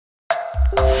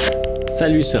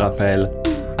Salut, c'est Raphaël.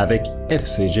 Avec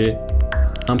FCG,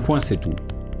 un point c'est tout.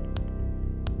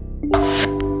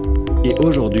 Et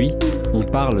aujourd'hui, on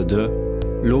parle de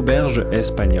l'auberge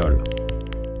espagnole.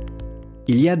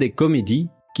 Il y a des comédies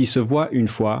qui se voient une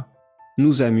fois,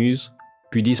 nous amusent,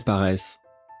 puis disparaissent.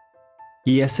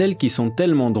 Il y a celles qui sont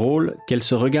tellement drôles qu'elles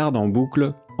se regardent en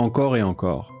boucle encore et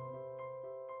encore.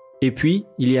 Et puis,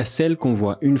 il y a celles qu'on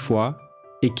voit une fois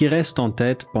et qui restent en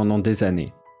tête pendant des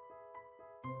années.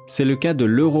 C'est le cas de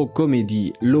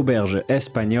l'euro-comédie L'auberge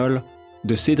espagnole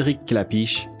de Cédric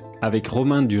Clapiche avec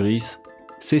Romain Duris,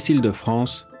 Cécile de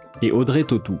France et Audrey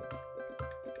Tautou.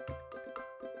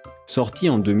 Sortie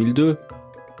en 2002,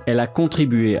 elle a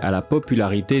contribué à la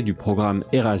popularité du programme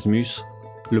Erasmus,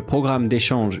 le programme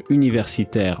d'échange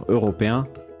universitaire européen,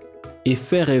 et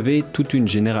fait rêver toute une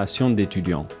génération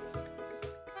d'étudiants.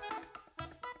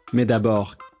 Mais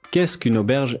d'abord, qu'est-ce qu'une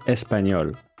auberge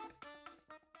espagnole?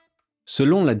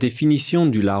 Selon la définition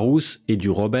du Larousse et du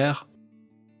Robert,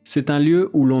 c'est un lieu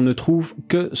où l'on ne trouve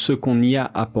que ce qu'on y a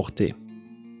apporté.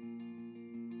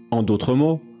 En d'autres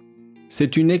mots,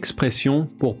 c'est une expression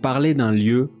pour parler d'un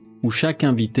lieu où chaque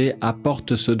invité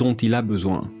apporte ce dont il a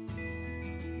besoin.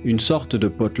 Une sorte de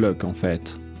potluck en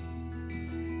fait.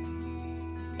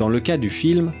 Dans le cas du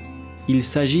film, il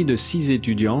s'agit de 6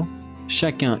 étudiants,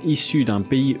 chacun issu d'un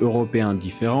pays européen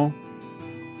différent,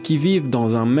 qui vivent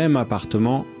dans un même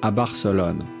appartement à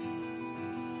Barcelone.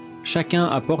 Chacun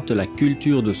apporte la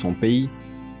culture de son pays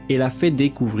et la fait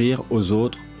découvrir aux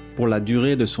autres pour la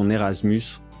durée de son Erasmus,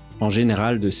 en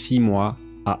général de 6 mois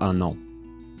à 1 an.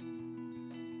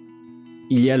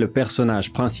 Il y a le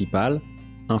personnage principal,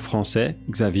 un Français,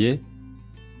 Xavier,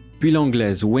 puis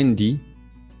l'Anglaise Wendy,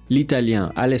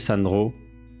 l'Italien Alessandro,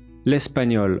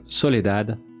 l'Espagnol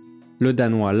Soledad, le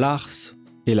Danois Lars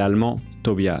et l'Allemand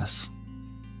Tobias.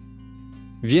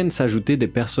 Viennent s'ajouter des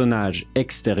personnages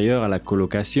extérieurs à la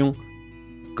colocation,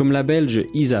 comme la Belge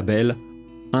Isabelle,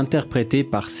 interprétée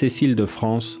par Cécile de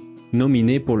France,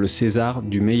 nominée pour le César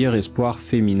du meilleur espoir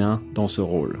féminin dans ce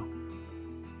rôle.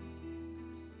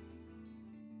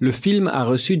 Le film a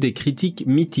reçu des critiques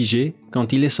mitigées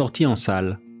quand il est sorti en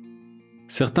salle.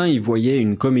 Certains y voyaient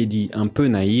une comédie un peu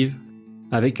naïve,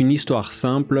 avec une histoire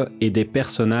simple et des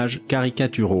personnages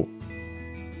caricaturaux.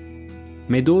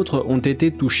 Mais d'autres ont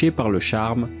été touchés par le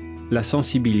charme, la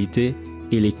sensibilité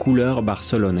et les couleurs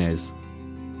barcelonaises.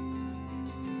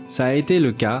 Ça a été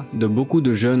le cas de beaucoup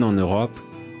de jeunes en Europe,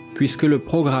 puisque le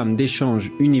programme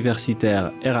d'échange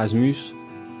universitaire Erasmus,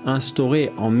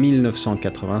 instauré en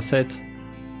 1987,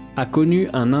 a connu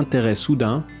un intérêt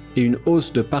soudain et une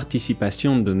hausse de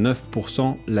participation de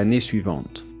 9% l'année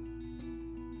suivante.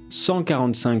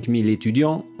 145 000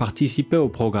 étudiants participaient au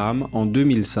programme en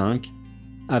 2005,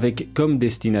 avec comme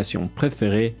destination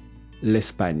préférée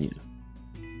l'Espagne.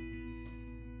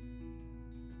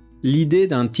 L'idée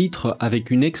d'un titre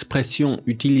avec une expression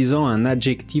utilisant un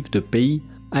adjectif de pays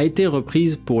a été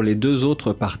reprise pour les 2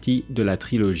 autres parties de la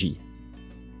trilogie.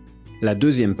 La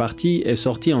deuxième partie est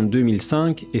sortie en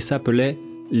 2005 et s'appelait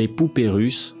 « Les poupées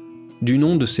russes », du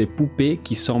nom de ces poupées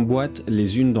qui s'emboîtent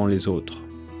les unes dans les autres.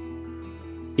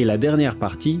 Et la dernière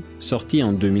partie, sortie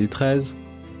en 2013,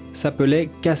 s'appelait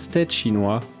 « Casse-tête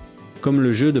chinois », comme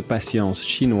le jeu de patience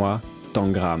chinois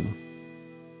Tangram.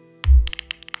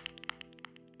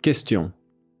 Question.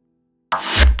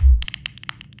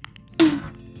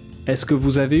 Est-ce que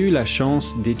vous avez eu la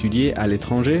chance d'étudier à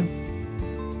l'étranger?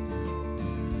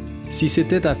 Si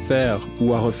c'était à faire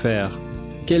ou à refaire,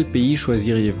 quel pays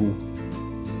choisiriez-vous?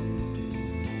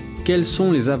 Quels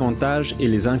sont les avantages et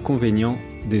les inconvénients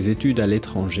des études à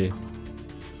l'étranger?